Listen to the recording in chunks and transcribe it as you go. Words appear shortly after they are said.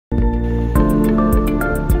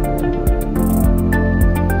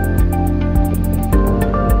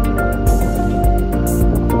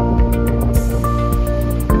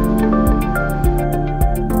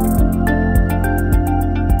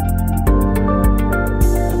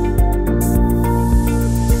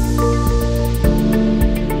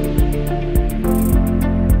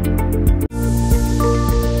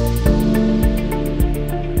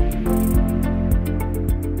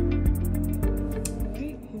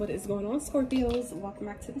What is going on, Scorpios? Welcome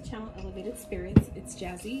back to the channel, Elevated Spirits. It's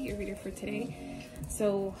Jazzy, your reader for today.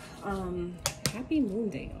 So, happy moon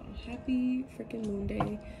day, y'all. Happy freaking moon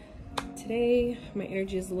day. Today, my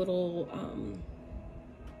energy is a little,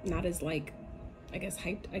 not as, like, I guess,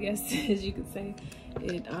 hyped, I guess, as you could say.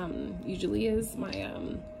 It, usually is. My,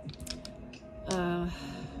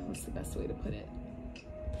 what's the best way to put it?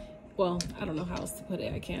 Well, I don't know how else to put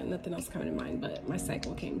it. I can't, nothing else coming to mind, but my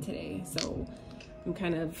cycle came today. So I'm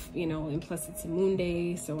kind of, you know, and plus it's a moon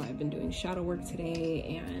day. So I've been doing shadow work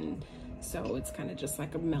today. And so it's kind of just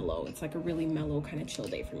like a mellow, it's like a really mellow kind of chill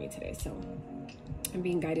day for me today. So I'm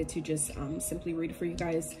being guided to just simply read for you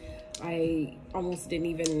guys. I almost didn't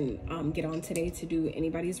even get on today to do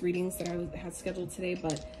anybody's readings that I had scheduled today,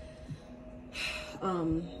 but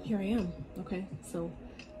here I am. Okay, so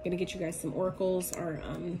I'm gonna get you guys some oracles, or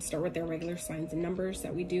start with their regular signs and numbers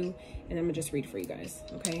that we do, and I'm gonna just read for you guys,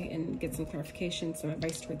 okay, and get some clarification, some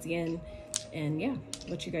advice towards the end, and yeah,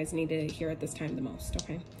 what you guys need to hear at this time the most.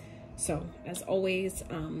 Okay, so as always,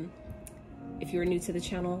 if you're new to the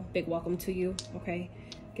channel, big welcome to you. Okay,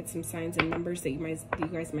 get some signs and numbers that you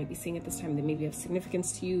guys might be seeing at this time that maybe have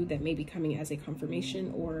significance to you, that may be coming as a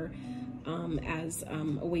confirmation, or as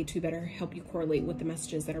a way to better help you correlate with the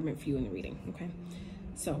messages that are meant for you in the reading. Okay,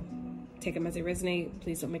 so take them as they resonate.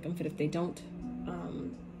 Please don't make them fit if they don't.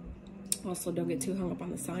 Also, don't get too hung up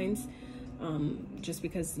on the signs. Just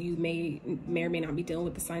because you may or may not be dealing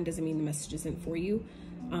with the sign doesn't mean the message isn't for you.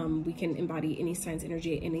 We can embody any sign's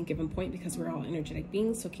energy at any given point because we're all energetic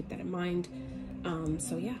beings, so keep that in mind.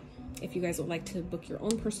 So yeah, if you guys would like to book your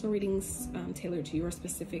own personal readings tailored to your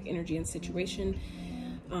specific energy and situation,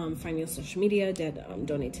 find me on social media,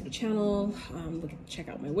 donate to the channel, check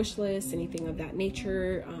out my wish list, anything of that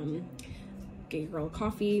nature. Get your girl a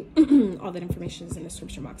coffee. All that information is in the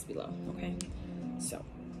description box below. Okay, so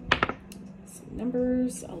some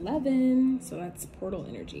numbers. 11, so that's portal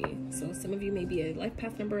energy. So some of you may be a life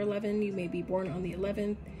path number 11. You may be born on the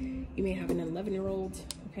 11th. You may have an 11-year-old.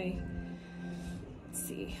 Okay, let's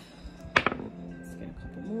see, let's get a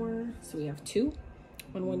couple more. So we have 2.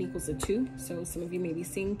 1 1 equals a 2. So some of you may be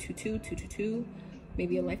seeing 2 2 2 2 2,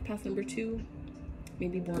 maybe a life path number 2,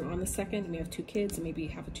 maybe born on the 2nd. You may have 2 kids, and maybe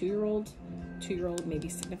have a 2-year-old. 2-year-old may be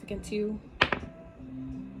significant to you.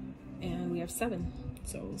 And we have 7.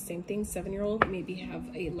 So same thing, 7-year-old, maybe have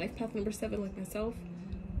a life path number 7 like myself.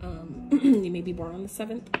 You may be born on the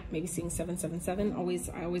 7th, maybe seeing 777.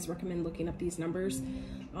 I always recommend looking up these numbers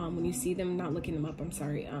when you see them, not looking them up, I'm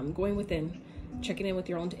sorry, going within, checking in with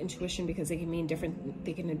your own intuition, because they can mean different,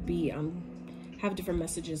 they can be have different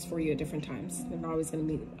messages for you at different times. They're not always going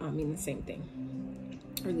to mean the same thing,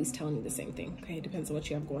 or at least telling you the same thing. Okay, it depends on what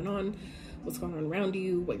you have going on, what's going on around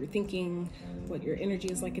you, what you're thinking, what your energy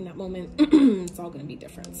is like in that moment. It's all going to be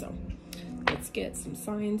different. So let's get some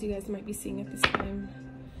signs you guys might be seeing at this time.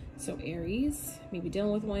 So Aries, maybe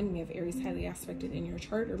dealing with one. You may have Aries highly aspected in your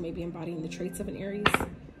chart, or maybe embodying the traits of an Aries.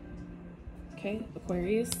 Okay,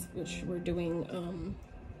 Aquarius, which we're doing, I'm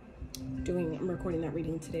recording that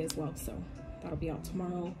reading today as well, so that'll be out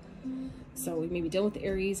tomorrow. So we may be dealing with the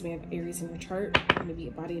Aries. We have Aries in your chart, maybe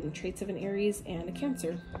embodying the traits of an Aries, and a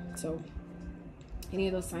Cancer. So any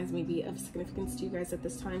of those signs may be of significance to you guys at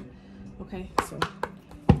this time. Okay, so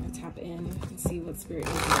let's tap in and see what spirit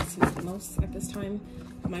is the most at this time.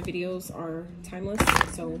 My videos are timeless,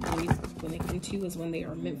 so when they come to you is when they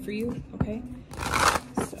are meant for you. Okay,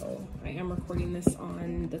 so I am recording this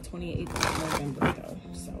on the 28th of November though,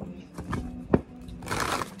 so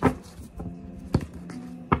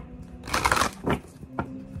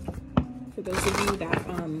for those of you that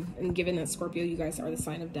and given that Scorpio, you guys are the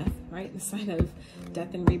sign of death, right? The sign of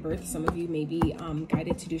death and rebirth. Some of you may be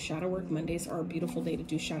guided to do shadow work. Mondays are a beautiful day to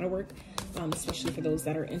do shadow work, especially for those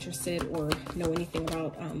that are interested or know anything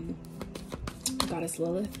about Goddess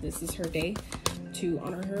Lilith. This is her day to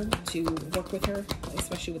honor her, to work with her,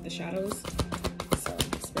 especially with the shadows. So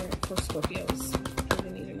spirit for Scorpios, what do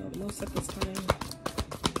they need to know the most at this time?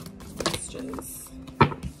 Messages.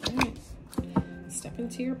 All right. Step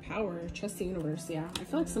into your power, trust the universe. Yeah, I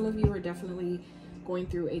feel like some of you are definitely going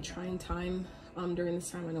through a trying time during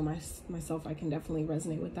this time. I know myself, I can definitely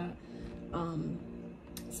resonate with that.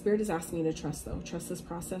 Spirit is asking you to trust though. Trust this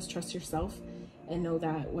process, trust yourself, and know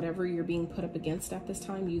that whatever you're being put up against at this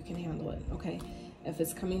time, you can handle it. Okay, if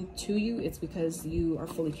it's coming to you, it's because you are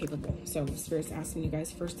fully capable. So Spirit's asking you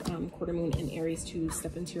guys, first quarter moon in Aries, to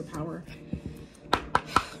step into your power,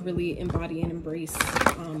 really embody and embrace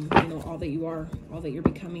you know, all that you are, all that you're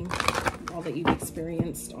becoming, all that you've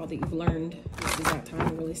experienced, all that you've learned. This is that time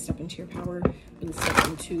to really step into your power, really step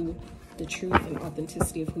into the truth and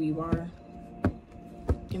authenticity of who you are.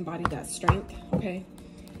 Embody that strength. Okay,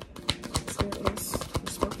 What else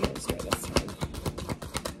for Scorpios during this time?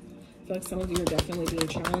 I feel like some of you are definitely being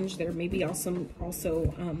challenged. There may be also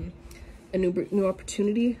a new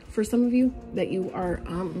opportunity for some of you that you are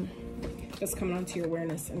that's coming onto your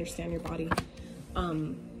awareness. Understand your body.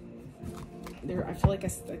 I feel like I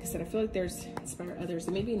said, I feel like there's inspire others.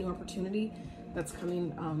 There may be a new opportunity that's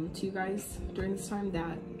coming to you guys during this time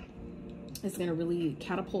that is going to really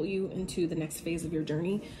catapult you into the next phase of your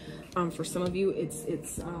journey. For some of you,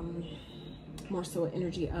 it's more so an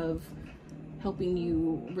energy of helping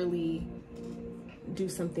you really do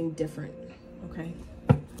something different. Okay.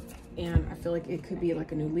 And I feel like it could be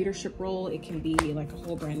like a new leadership role. It can be like a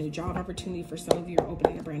whole brand new job opportunity. For some of you, are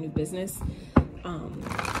opening a brand new business.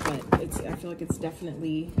 But I feel like it's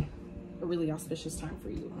definitely a really auspicious time for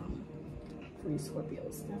you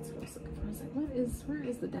Scorpios. That's what I was looking for. I was like, where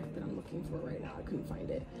is the deck that I'm looking for right now? I couldn't find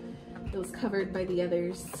it. It was covered by the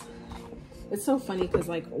others. It's so funny because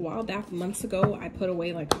like a while back, months ago, I put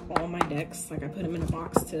away like all my decks. Like I put them in a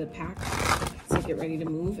box to pack to get ready to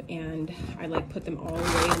move, and I like put them all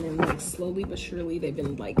away, and then like slowly but surely they've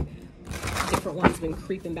been like different ones been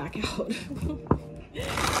creeping back out.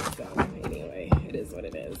 So anyway, it is what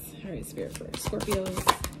it is. All right, Spirit for Scorpios.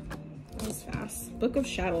 That was fast. Book of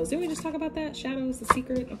Shadows. Didn't we just talk about that? Shadows, the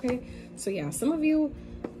secret. Okay, so yeah, some of you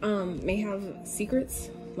may have secrets.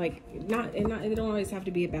 Like it don't always have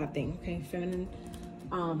to be a bad thing. Okay, feminine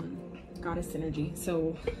goddess energy.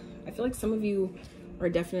 So I feel like some of you are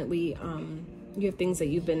definitely you have things that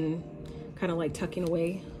you've been kind of like tucking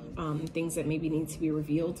away, things that maybe need to be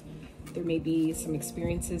revealed. There may be some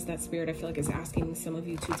experiences that Spirit, I feel like, is asking some of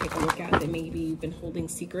you to take a look at that maybe you've been holding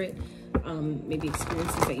secret. Maybe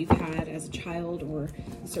experiences that you've had as a child, or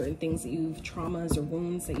certain things that traumas or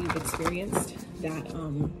wounds that you've experienced that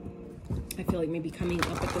I feel like maybe coming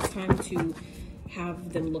up at this time to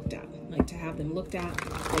have them looked at. Like to have them looked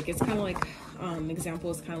at. Like it's kind of like, example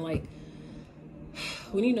is kind of like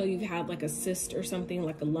when you know you've had like a cyst or something,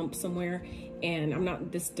 like a lump somewhere. And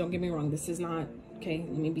don't get me wrong, this is not, okay,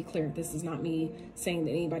 let me be clear. This is not me saying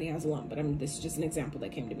that anybody has a lump, but this is just an example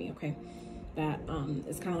that came to me, okay? That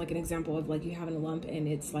it's kind of like an example of like you having a lump, and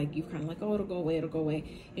it's like you kind of like, oh, it'll go away, and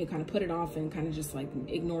you kind of put it off and kind of just like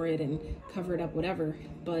ignore it and cover it up, whatever.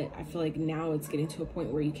 But I feel like now it's getting to a point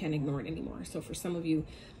where you can't ignore it anymore. So for some of you,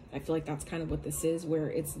 I feel like that's kind of what this is,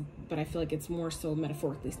 but I feel like it's more so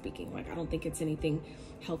metaphorically speaking. Like I don't think it's anything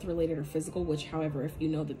health related or physical, which however, if you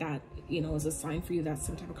know that is a sign for you, that's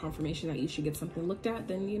some type of confirmation that you should get something looked at,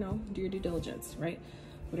 then do your due diligence, right?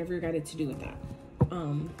 Whatever you're guided to do with that.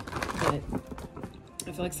 But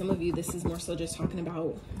I feel like some of you, this is more so just talking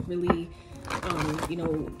about really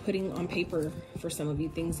putting on paper, for some of you,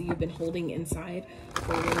 things that you've been holding inside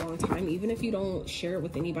for a really long time. Even if you don't share it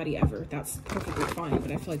with anybody ever, that's perfectly fine.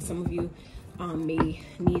 But I feel like some of you may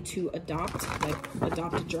need to adopt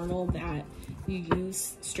a journal that you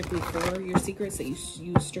use strictly for your secrets, that you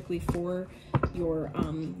use strictly for your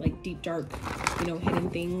like deep, dark, hidden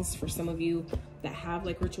things. For some of you that have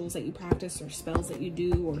like rituals that you practice, or spells that you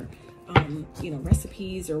do, or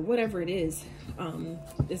recipes, or whatever it is,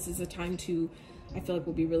 this is a time to, I feel like,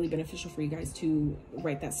 will be really beneficial for you guys to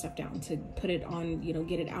write that stuff down, to put it on,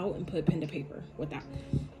 get it out and put pen to paper with that.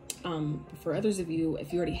 For others of you,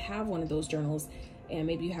 if you already have one of those journals, and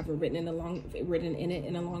maybe you haven't written in it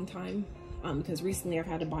in a long time, because recently I've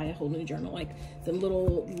had to buy a whole new journal, like the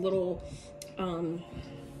little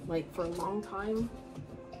like for a long time,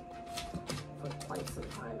 for quite some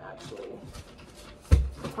time actually.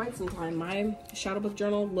 Quite some time, my shadow book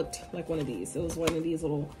journal looked like one of these. It was one of these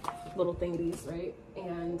little thingies, right?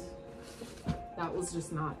 And that was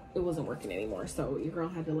just it wasn't working anymore. So your girl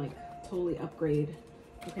had to like totally upgrade,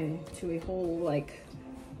 okay, to a whole like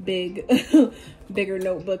bigger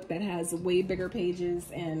notebook that has way bigger pages.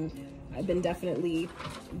 And I've been definitely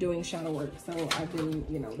doing shadow work, so I've been,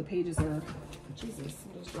 the pages are, Jesus,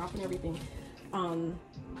 I'm just dropping everything.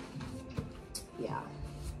 Yeah.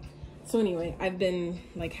 So anyway, I've been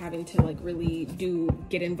like having to like really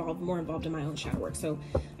get more involved in my own shadow work. So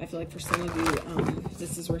I feel like for some of you,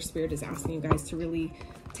 this is where Spirit is asking you guys to really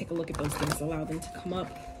take a look at those things, allow them to come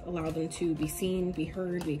up, allow them to be seen, be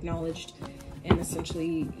heard, be acknowledged, and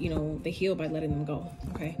essentially, they heal by letting them go.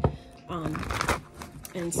 Okay.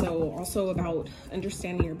 And so also about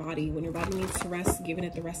understanding your body. When your body needs to rest, giving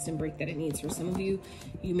it the rest and break that it needs. For some of you,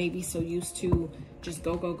 you may be so used to just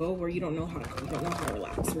go, where you don't know how to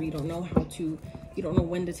relax, or you don't know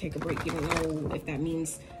when to take a break. You don't know if that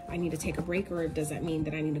means I need to take a break, or does that mean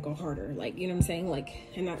that I need to go harder? Like, you know what I'm saying? Like,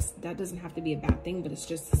 and that doesn't have to be a bad thing, but it's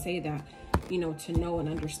just to say that, to know and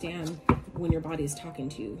understand when your body is talking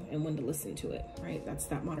to you and when to listen to it, right? That's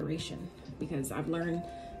that moderation. Because I've learned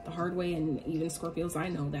the hard way. And even Scorpios, I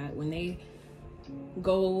know that when they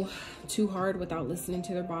go too hard without listening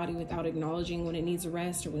to their body, without acknowledging when it needs a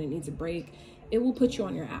rest or when it needs a break, it will put you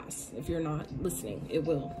on your ass if you're not listening.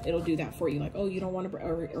 It'll do that for you. Like, oh, you don't want to,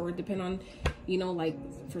 or depend on, you know, like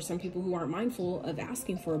for some people who aren't mindful of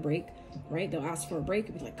asking for a break, right? They'll ask for a break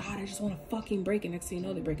and be like, God, I just want a fucking break. And next thing you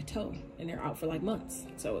know, they break a toe and they're out for like months.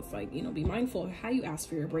 So it's like, you know, be mindful of how you ask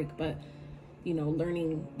for your break, but, you know,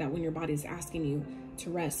 learning that when your body is asking you to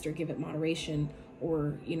rest or give it moderation,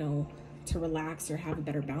 or, you know, to relax or have a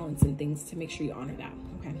better balance and things, to make sure you honor that.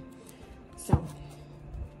 Okay. So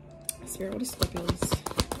Spirit, what is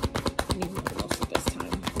Scorpios need more most of this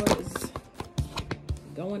time? What is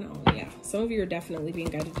going on? Yeah, some of you are definitely being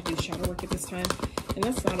guided to do shadow work at this time, and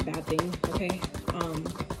that's not a bad thing. Okay.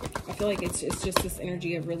 I feel like it's just this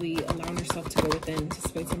energy of really allowing yourself to go within, to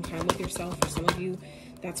spend some time with yourself. For some of you,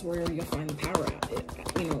 that's where you'll find the power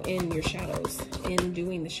at, you know, in your shadows, in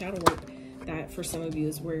doing the shadow work. That for some of you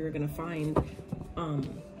is where you're going to find,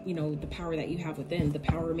 you know, the power that you have within. The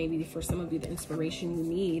power, maybe for some of you, the inspiration you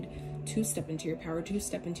need to step into your power, to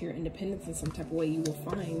step into your independence in some type of way, you will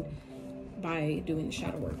find by doing the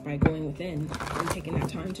shadow work, by going within and taking that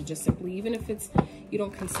time to just simply, even if it's, you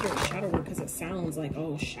don't consider it shadow work because it sounds like,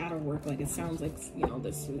 oh, shadow work, like it sounds like, you know,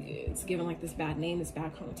 this, it's given like this bad name, this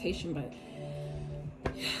bad connotation, but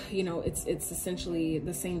you know, it's essentially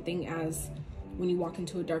the same thing as when you walk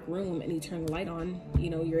into a dark room and you turn the light on, you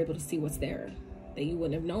know, you're able to see what's there that you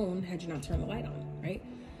wouldn't have known had you not turned the light on, right?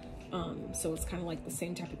 So it's kind of like the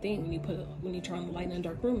same type of thing. When you turn on the light in a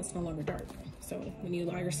dark room, it's no longer dark. So when you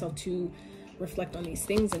allow yourself to reflect on these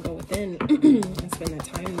things and go within and spend that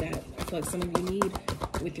time that I feel like some of you need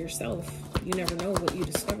with yourself, you never know what you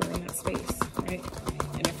discover in that space, right?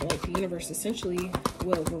 And I feel like the universe essentially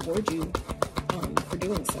will reward you for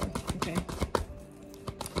doing so, okay?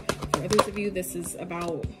 For others of you, this is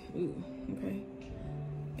about, ooh, okay.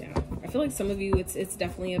 Yeah, I feel like some of you, it's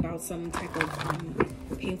definitely about some type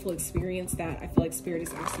of painful experience that I feel like Spirit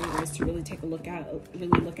is asking you guys to really take a look at,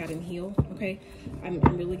 and heal, okay? I'm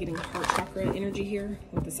really getting heart chakra energy here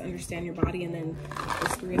with this understand your body, and then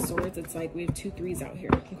this 3 of Swords. It's like we have 2 3s out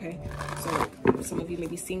here, okay? So some of you may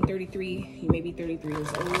be seeing 33, you may be 33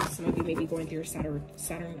 years old, some of you may be going through your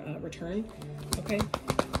Saturn return, okay?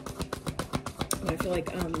 But I feel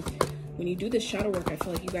like when you do this shadow work, I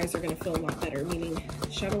feel like you guys are going to feel a lot better, meaning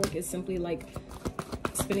shadow work is simply like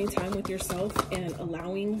spending time with yourself and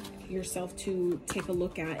allowing yourself to take a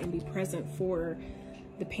look at and be present for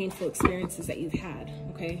the painful experiences that you've had,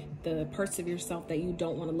 okay? The parts of yourself that you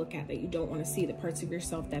don't want to look at, that you don't want to see, the parts of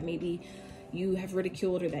yourself that maybe you have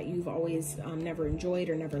ridiculed or that you've always never enjoyed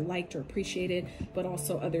or never liked or appreciated, but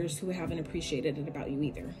also others who haven't appreciated it about you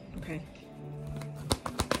either, okay?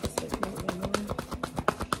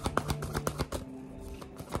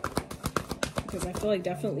 Because I feel like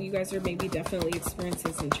definitely you guys are maybe definitely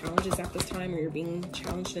experiencing some challenges at this time, or you're being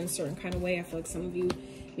challenged in a certain kind of way. I feel like some of you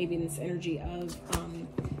maybe in this energy of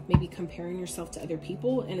maybe comparing yourself to other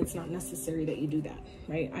people, and it's not necessary that you do that,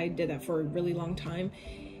 right? I did that for a really long time,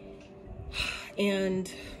 and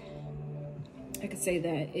I could say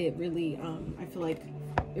that it really, I feel like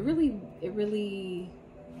I really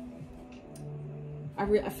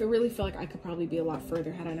feel like I could probably be a lot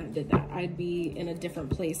further had I not did that. I'd be in a different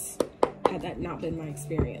place had that not been my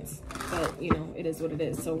experience. But you know, it is what it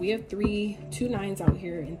is. So we have 2 9s out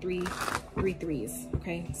here and 3 3s,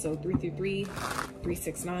 okay? So 3 through 3, 3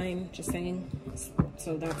 6 9, just saying.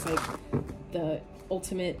 So that's like the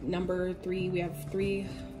ultimate number. 3, we have 3,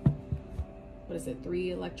 what is it,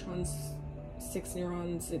 3 electrons, 6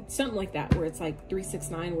 neurons, it's something like that, where it's like 3 6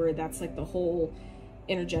 9, where that's like the whole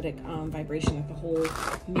energetic vibration, like the whole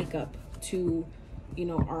makeup to, you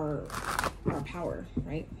know, our power,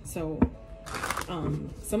 right? So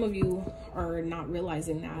some of you are not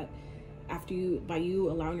realizing that by you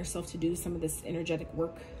allowing yourself to do some of this energetic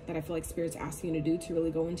work that I feel like Spirit's asking you to do, to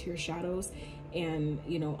really go into your shadows and,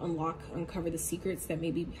 you know, uncover the secrets that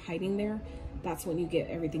may be hiding there, that's when you get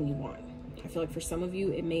everything you want. I feel like for some of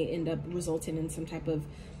you, it may end up resulting in some type of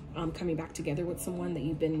coming back together with someone that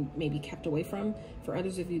you've been maybe kept away from. For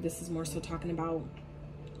others of you, this is more so talking about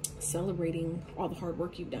celebrating all the hard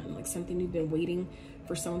work you've done, like something you've been waiting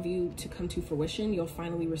for some of you to come to fruition, you'll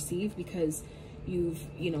finally receive because you've,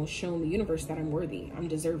 you know, shown the universe that I'm worthy, I'm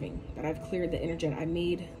deserving, that I've cleared the energetic,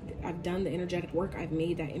 I've done the energetic work, I've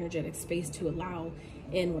made that energetic space to allow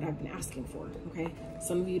in what I've been asking for, okay?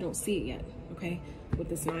 Some of you don't see it yet, okay? With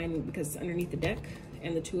this 9, because it's underneath the deck,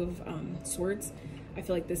 and the 2 of Swords, I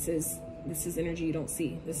feel like this is energy you don't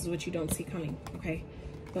see. This is what you don't see coming, okay?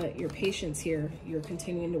 But your patience here, you're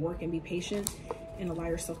continuing to work and be patient and allow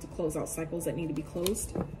yourself to close out cycles that need to be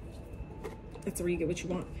closed. That's where you get what you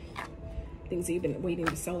want. Things that you've been waiting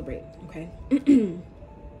to celebrate, okay?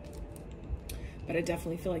 But I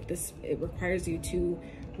definitely feel like this, it requires you to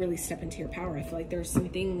really step into your power. I feel like there's some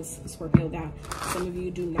things, Scorpio, that some of you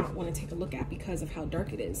do not want to take a look at because of how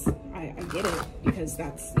dark it is. I get it, because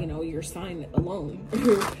that's, you know, your sign alone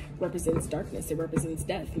represents darkness. It represents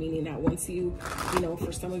death, meaning that once you know,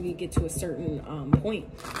 for some of you get to a certain point,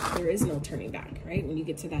 there is no turning back, right? When you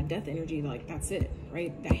get to that death energy, like, that's it,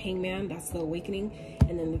 right? That hangman, that's the awakening.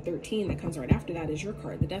 And then the 13 that comes right after that is your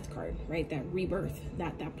card, the death card, right? That rebirth,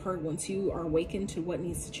 that part, once you are awakened to what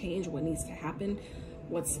needs to change, what needs to happen,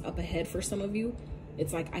 what's up ahead for some of you,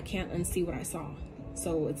 it's like, I can't unsee what I saw.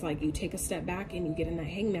 So it's like you take a step back and you get in that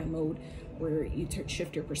hangman mode where you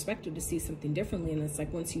shift your perspective to see something differently. And it's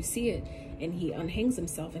like, once you see it and he unhangs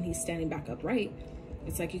himself and he's standing back upright,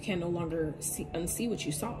 it's like you can no longer unsee what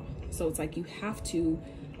you saw. So it's like you have to,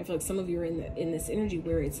 I feel like some of you are in this energy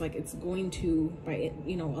where it's like, it's going to, by,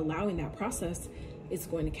 you know, allowing that process, it's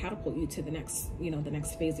going to catapult you to the next, you know, the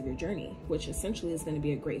next phase of your journey, which essentially is going to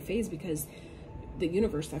be a great phase, because the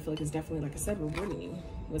universe, I feel like, is definitely, like I said, rewarding you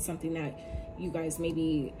with something that you guys,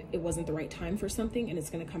 maybe it wasn't the right time for something and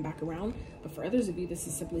it's going to come back around. But for others of you, this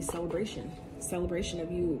is simply celebration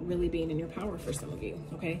of you really being in your power. For some of you,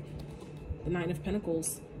 okay, the Nine of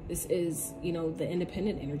Pentacles, this is, you know, the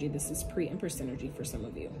independent energy. This is pre-Empress energy for some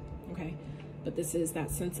of you, okay? But this is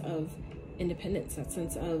that sense of independence, that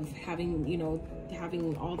sense of having, you know,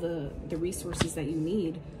 having all the resources that you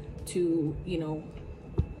need to, you know,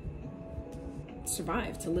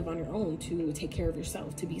 survive, to live on your own, to take care of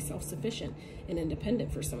yourself, to be self-sufficient and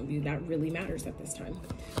independent. For some of you, that really matters at this time.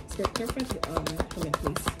 Spirit, clarify, come in,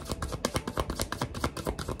 please.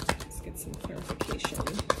 Let's get some clarification.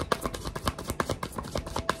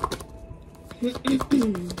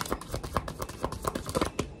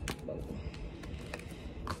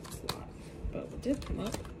 But what did come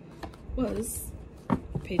up was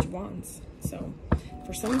Page of Wands. So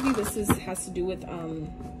for some of you, this has to do with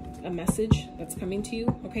a message that's coming to you,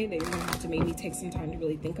 okay, that you're gonna have to maybe take some time to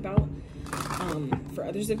really think about. For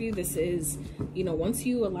others of you, this is, you know, once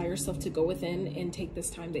you allow yourself to go within and take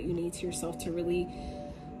this time that you need to yourself to really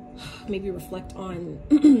maybe reflect on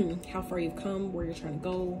how far you've come, where you're trying to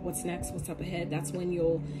go, what's next, what's up ahead, that's when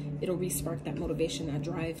it'll re-spark that motivation, that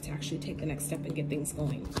drive to actually take the next step and get things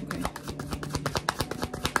going, okay?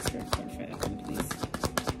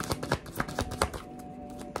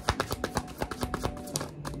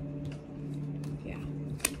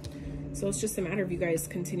 So it's just a matter of you guys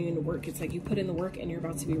continuing to work. It's like you put in the work and you're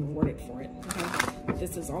about to be rewarded for it, okay?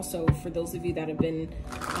 This is also for those of you that have been,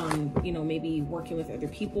 you know, maybe working with other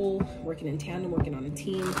people, working in tandem, working on a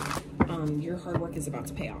team. Your hard work is about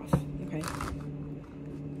to pay off, okay?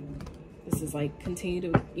 This is like, continue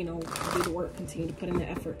to, you know, do the work, continue to put in the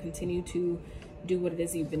effort, continue to do what it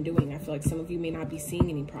is you've been doing. I feel like some of you may not be seeing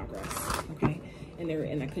any progress, okay?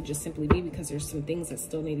 And that could just simply be because there's some things that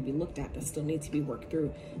still need to be looked at, that still need to be worked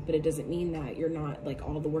through. But it doesn't mean that you're not, like,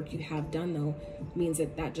 all the work you have done, though, means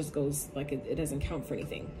that just goes, like, it doesn't count for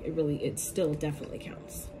anything. It still definitely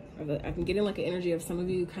counts. I've been getting, like, an energy of some of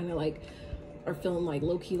you kind of, like, are feeling, like,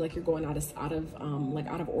 low-key, like you're going out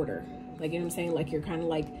of order. Like, you know what I'm saying? Like, you're kind of,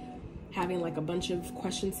 like, having, like, a bunch of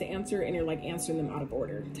questions to answer, and you're, like, answering them out of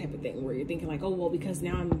order type of thing, where you're thinking, like, oh, well, because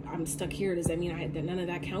now I'm stuck here, does that mean that none of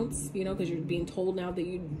that counts, you know, because you're being told now that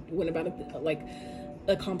you went about it like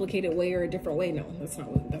a complicated way or a different way? No, that's not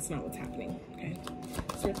what's happening, okay?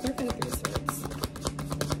 So it's perfect for the swords.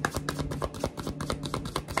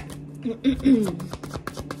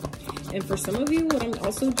 And for some of you, what I'm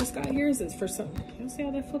also just got here is for some, you'll see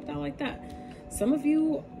how that flipped out like that. Some of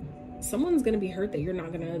you, someone's going to be hurt that you're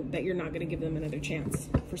not going to give them another chance.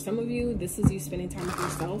 For some of you, this is you spending time with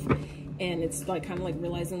yourself, and it's like kind of like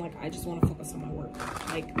realizing, like, I just want to focus on my work.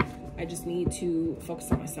 Like, I just need to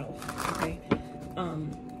focus on myself, okay?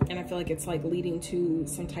 And I feel like it's like leading to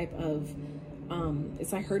some type of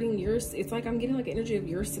it's like hurting yours. It's like I'm getting like energy of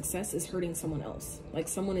your success is hurting someone else. Like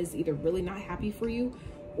someone is either really not happy for you,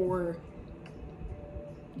 or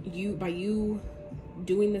by you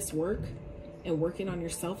doing this work and working on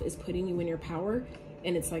yourself is putting you in your power,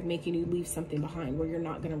 and it's like making you leave something behind where you're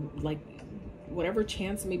not gonna, like, whatever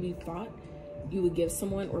chance maybe you thought you would give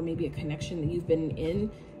someone, or maybe a connection that you've been in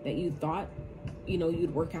that you thought, you know,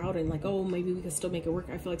 you'd work out and like, oh, maybe we could still make it work.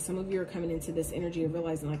 I feel like some of you are coming into this energy of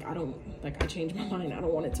realizing, like, I changed my mind, I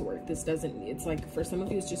don't want it to work. This doesn't, it's like, for some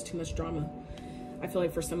of you, it's just too much drama. I feel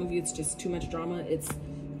like for some of you, it's just too much drama. It's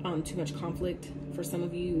too much conflict. For some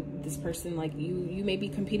of you, this person, like, you may be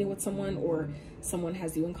competing with someone, or someone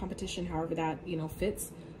has you in competition, however that, you know,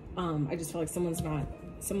 fits. I just feel like someone's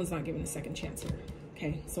not given a second chance here.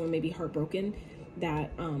 Okay, someone may be heartbroken,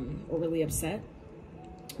 that or really upset,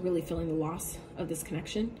 really feeling the loss of this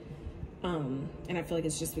connection. And I feel like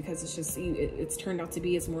it's just because it's turned out to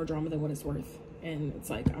be, it's more drama than what it's worth. And it's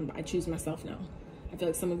like, I choose myself now. I feel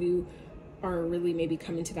like some of you are really maybe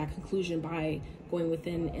coming to that conclusion by going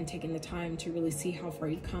within and taking the time to really see how far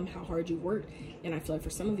you've come, how hard you worked. And I feel like for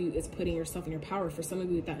some of you, it's putting yourself in your power. For some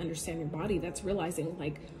of you that understand your body, that's realizing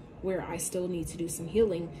like where I still need to do some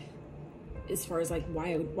healing, as far as like,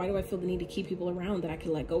 why do I feel the need to keep people around that I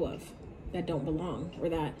can let go of, that don't belong, or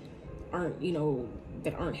that aren't, you know,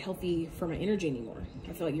 that aren't healthy for my energy anymore.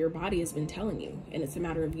 I feel like your body has been telling you, and it's a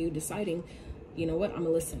matter of you deciding, you know what, I'm gonna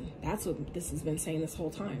listen. That's what this has been saying this whole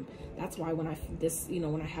time. That's why when I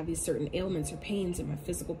have these certain ailments or pains and my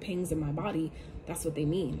physical pings in my body, that's what they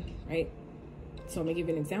mean, right? So I'm gonna give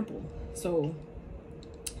you an example. So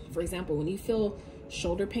for example, when you feel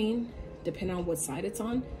shoulder pain, depending on what side it's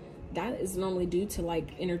on, that is normally due to, like,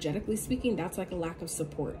 energetically speaking, that's like a lack of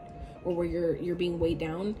support, or where you're being weighed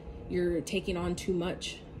down, you're taking on too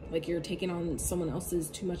much, like you're taking on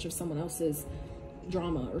too much of someone else's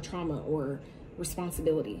drama or trauma or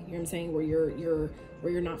responsibility. You know what I'm saying? Where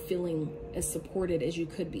you're not feeling as supported as you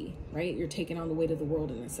could be, right? You're taking on the weight of the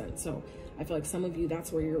world in a sense. So I feel like some of you,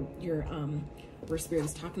 that's where where Spirit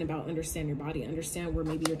is talking about, understand your body, understand where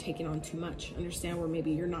maybe you're taking on too much, understand where maybe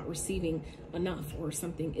you're not receiving enough, or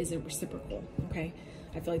something isn't reciprocal. Okay,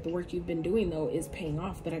 I feel like the work you've been doing though is paying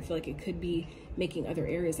off, but I feel like it could be making other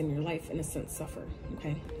areas in your life in a sense suffer.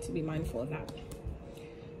 Okay, so be mindful of that.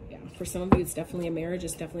 Yeah, for some of you it's definitely a marriage,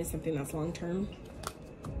 it's definitely something that's long-term,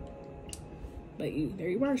 but there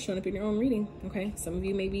you are, showing up in your own reading. Okay, some of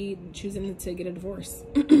you may be choosing to get a divorce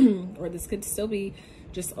or this could still be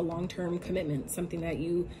just a long-term commitment, something that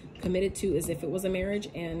you committed to as if it was a marriage,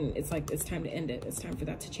 and it's like, it's time to end it. It's time for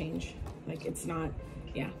that to change. Like, it's not,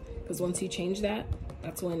 yeah, because once you change that,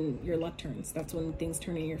 that's when your luck turns. That's when things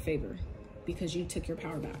turn in your favor, because you took your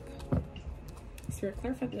power back. Spirit,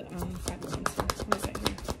 clarify the 5 of Wands. What is that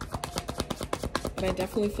here? But I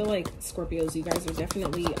definitely feel like, Scorpios, you guys are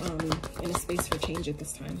definitely in a space for change at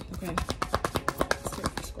this time. Okay.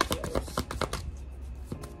 Spirit for Scorpios.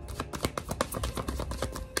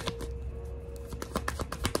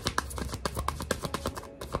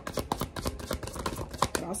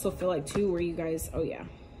 I also feel like too, where you guys, oh yeah,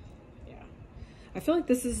 I feel like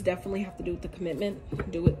this is definitely have to do with the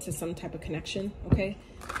commitment, do it to some type of connection. Okay,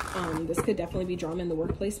 this could definitely be drama in the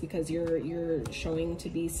workplace, because you're showing to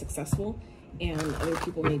be successful, and other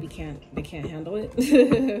people maybe can't handle it.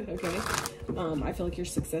 Okay, I feel like your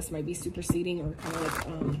success might be superseding or kind of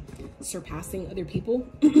like surpassing other people.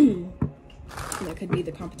 And that could be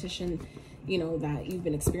the competition, you know, that you've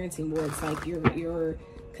been experiencing, where it's like you're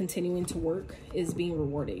continuing to work is being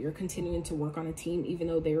rewarded. You're continuing to work on a team, even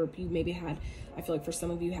though you maybe had, I feel like for some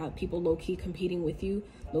of you had people low-key competing with you,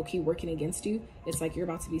 low-key working against you. It's like you're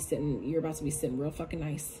about to be sitting real fucking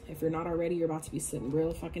nice. If you're not already, you're about to be sitting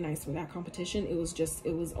real fucking nice. For that competition, it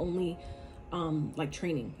was only like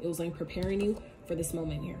training. It was like preparing you for this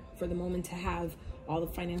moment here, for the moment to have all the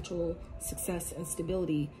financial success and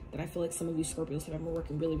stability that I feel like some of you Scorpios have been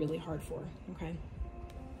working really, really hard for. Okay.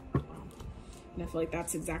 And I feel like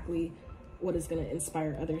that's exactly what is going to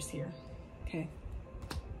inspire others here. Okay.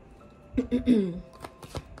 Spirit,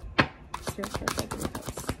 clarify the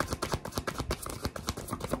cups.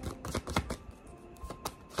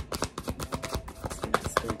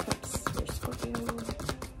 Spirit cups for Scorpio.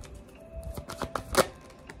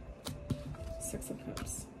 6 of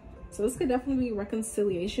Cups. So this could definitely be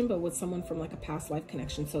reconciliation, but with someone from like a past life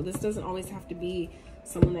connection. So this doesn't always have to be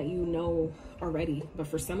someone that you know already, but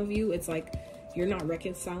for some of you, it's like you're not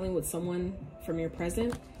reconciling with someone from your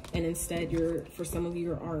present, and instead for some of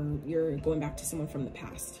you you're going back to someone from the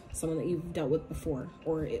past, someone that you've dealt with before,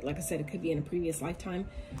 or like I said, it could be in a previous lifetime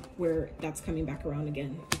where that's coming back around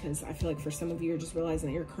again. Because I feel like for some of you, you're just realizing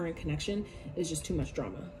that your current connection is just too much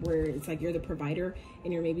drama, where it's like you're the provider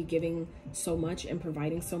and you're maybe giving so much and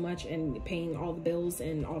providing so much and paying all the bills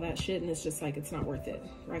and all that shit, and it's just like, it's not worth it.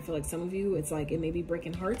 Or I feel like some of you, it's like, it may be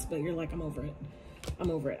breaking hearts, but you're like, I'm over it.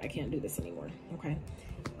 I can't do this anymore. Okay.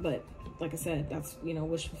 But like I said, that's, you know,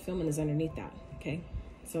 wish fulfillment is underneath that. Okay.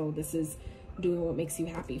 So this is doing what makes you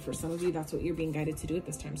happy. For some of you, that's what you're being guided to do at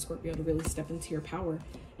this time, Scorpio, to really step into your power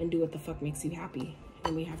and do what the fuck makes you happy.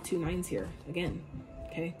 And we have 2 9s here again.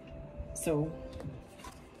 Okay. So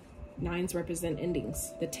 9s represent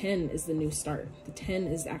endings. The 10 is the new start. The 10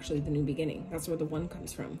 is actually the new beginning. That's where the 1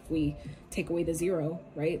 comes from. If we take away the 0,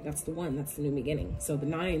 right, that's the 1, that's the new beginning. So the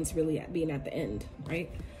 9's really being at the end, right?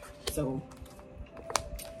 So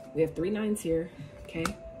we have 3 9s here, okay?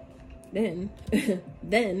 Then,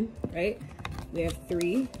 right, we have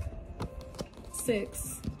 3,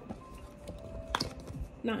 6,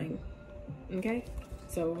 9. Okay,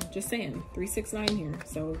 so just saying 3, 6, 9 here.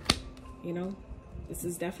 So, you know, this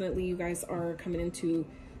is definitely, you guys are coming into,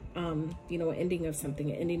 you know, an ending of something,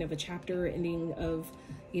 an ending of a chapter, ending of,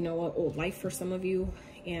 you know, an old life for some of you.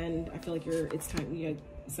 And I feel like it's time, you know,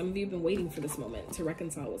 some of you have been waiting for this moment to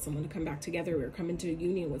reconcile with someone, to come back together or come into a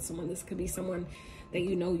union with someone. This could be someone that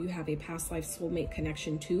you know you have a past life soulmate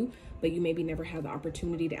connection to, but you maybe never had the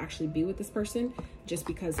opportunity to actually be with this person just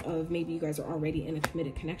because of maybe you guys are already in a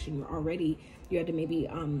committed connection. You had to maybe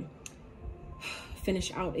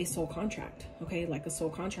finish out a soul contract, okay? Like a soul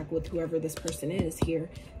contract with whoever this person is here,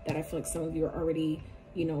 that I feel like some of you are already,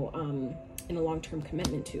 you know, in a long-term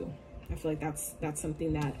commitment to. I feel like that's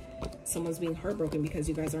something that someone's being heartbroken because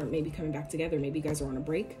you guys aren't maybe coming back together. Maybe you guys are on a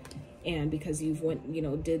break, and because you've went, you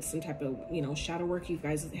know, did some type of, you know, shadow work, you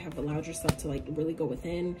guys have allowed yourself to like really go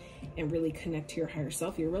within and really connect to your higher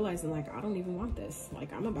self. You're realizing like, I don't even want this.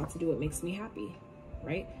 Like, I'm about to do what makes me happy,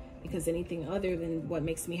 right? Because anything other than what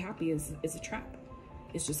makes me happy is a trap.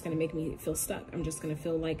 It's just going to make me feel stuck. I'm just going to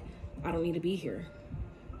feel like I don't need to be here.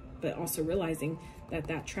 But also realizing that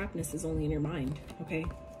that trapness is only in your mind, okay?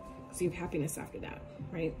 So you have happiness after that,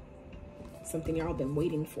 right? Something y'all been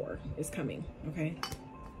waiting for is coming, okay?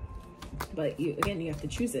 But you, again, you have to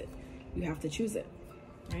choose it. You have to choose it,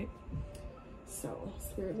 right? So,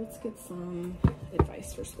 Spirit, let's get some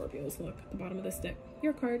advice for Scorpios. Look, at the bottom of this deck,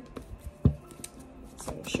 your card.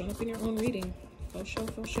 So, showing up in your own reading. Faux show,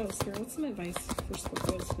 faux show. Spirit, what's some advice for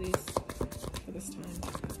Scorpios, please, for this time?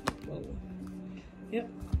 Whoa. Yep.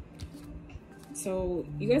 So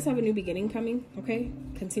you guys have a new beginning coming, okay?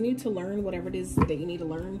 Continue to learn whatever it is that you need to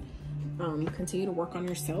learn. Continue to work on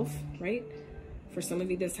yourself, right? For some of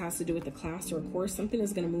you, this has to do with a class or a course. Something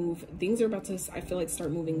is going to move. Things are about to, I feel like,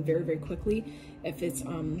 start moving very, very quickly. If it's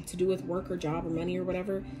to do with work or job or money or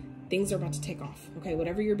whatever, things are about to take off, okay?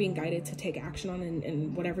 Whatever you're being guided to take action on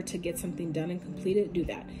and whatever to get something done and complete it, do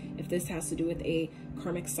that. If this has to do with a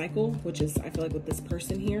karmic cycle, which is, I feel like with this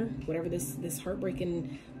person here, whatever this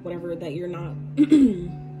heartbreaking, whatever that you're not,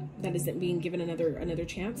 that isn't being given another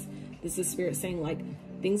chance, this is Spirit saying like,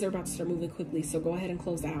 things are about to start moving quickly. So go ahead and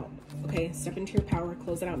close it out, okay? Step into your power,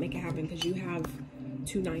 close it out, make it happen, because you have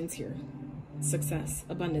 2 9s here. Success,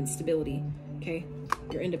 abundance, stability, okay?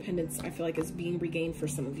 Your independence, I feel like, is being regained for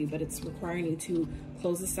some of you, but it's requiring you to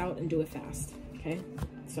close this out and do it fast, okay?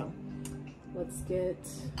 So let's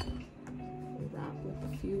wrap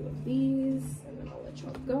with a few of these, and then I'll let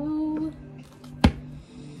y'all go.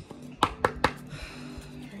 All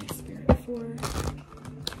right, Spirit, for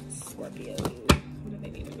Scorpio, what do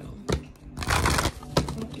they need to know?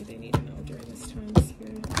 What do they need to know during this time,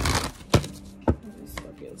 Spirit? What do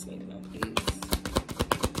Scorpios need to know, please?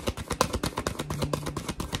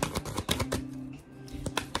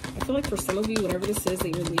 I feel like for some of you, whatever this is that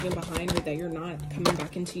you're leaving behind or that you're not coming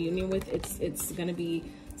back into union with, it's going to be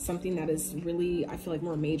something that is really, I feel like,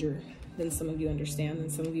 more major than some of you understand,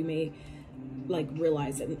 and some of you may like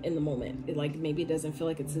realize it in the moment. It, like, maybe it doesn't feel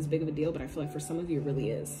like it's as big of a deal, but I feel like for some of you it really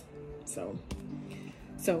is. So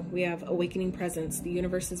we have awakening presence. The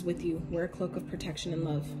universe is with you. Wear a cloak of protection and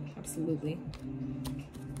love. Absolutely.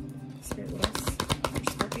 Spirit, what else for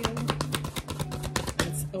Scorpio?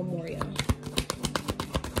 That's Moria.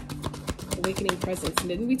 Awakening presence. And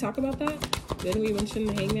didn't we talk about that? Didn't we mention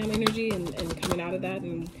the hangman energy and coming out of that?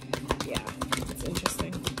 And yeah, it's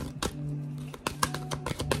interesting.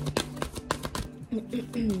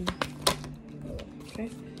 Okay.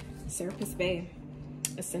 Serapis Bay.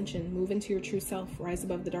 Ascension. Move into your true self. Rise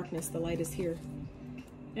above the darkness. The light is here.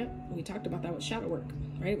 Yep. We talked about that with shadow work,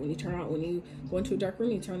 right? When you go into a dark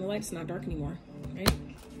room, you turn on the light, it's not dark anymore, right?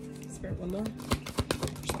 Spirit, one more.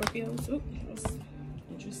 Scorpios. Oh, that was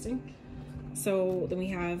interesting. So then we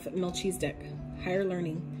have Melchizedek. Higher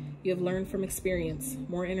learning. You have learned from experience.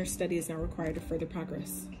 More inner study is now required to further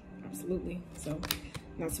progress. Absolutely. So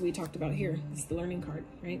that's what we talked about here. It's the learning card,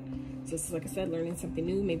 right? So this is, like I said, learning something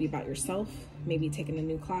new, maybe about yourself, maybe taking a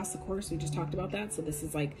new class, of course. We just talked about that. So this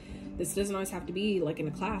is like, this doesn't always have to be like in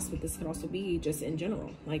a class, but this could also be just in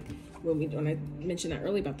general. Like when I mentioned that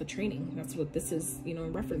earlier about the training, that's what this is, you know,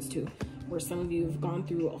 in reference to, where some of you have gone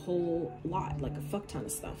through a whole lot, like a fuck ton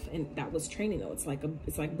of stuff. And that was training though. It's like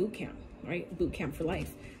boot camp, right? Boot camp for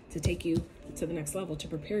life, to take you to the next level, to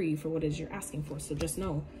prepare you for what it is you're asking for. So just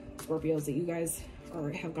know, Scorpios, that you guys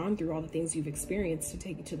have gone through all the things you've experienced to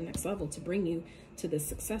take you to the next level, to bring you to this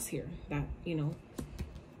success here, that, you know,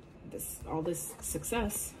 all this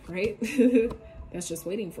success, right? That's just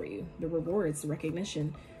waiting for you. The rewards, the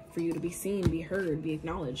recognition for you to be seen, be heard, be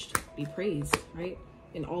acknowledged, be praised, right?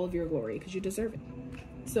 in all of your glory, because you deserve it.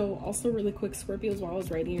 So also really quick, Scorpios, while I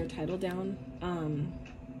was writing your title down,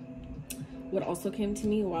 what also came to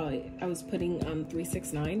me while I was putting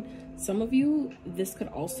 369, some of you, this could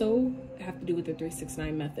also have to do with the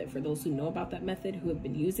 369 method. For those who know about that method, who have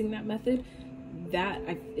been using that method, that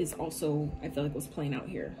is also, I feel like, was playing out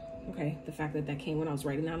here. Okay, the fact that that came when I was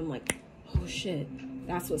writing that, I'm like, oh shit,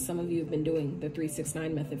 that's what some of you have been doing, the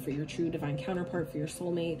 369 method for your true divine counterpart, for your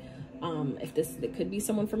soulmate. If it could be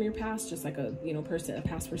someone from your past, just like a, you know, a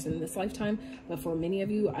past person in this lifetime, but for many of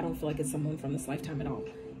you, I don't feel like it's someone from this lifetime at all.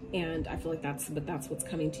 And I feel like that's what's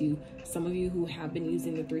coming to you. Some of you who have been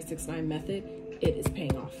using the 369 method, it is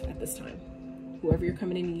paying off at this time. Whoever you're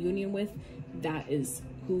coming in union with, that is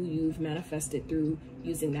who you've manifested through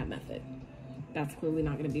using that method. That's clearly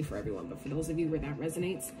not going to be for everyone, but for those of you where that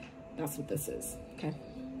resonates, that's what this is. Okay,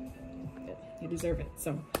 you deserve it.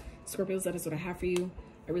 So Scorpios, that is what I have for you.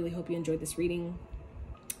 I really hope you enjoyed this reading.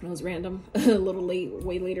 It was random, a little late,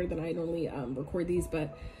 way later than I normally record these,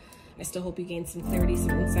 but I still hope you gained some clarity,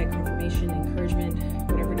 some insight, confirmation, encouragement,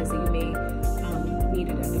 whatever it is that you may need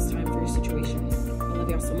it at this time for your situation. I love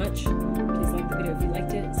y'all so much. Please like the video if you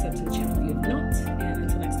liked it. Sub to the channel.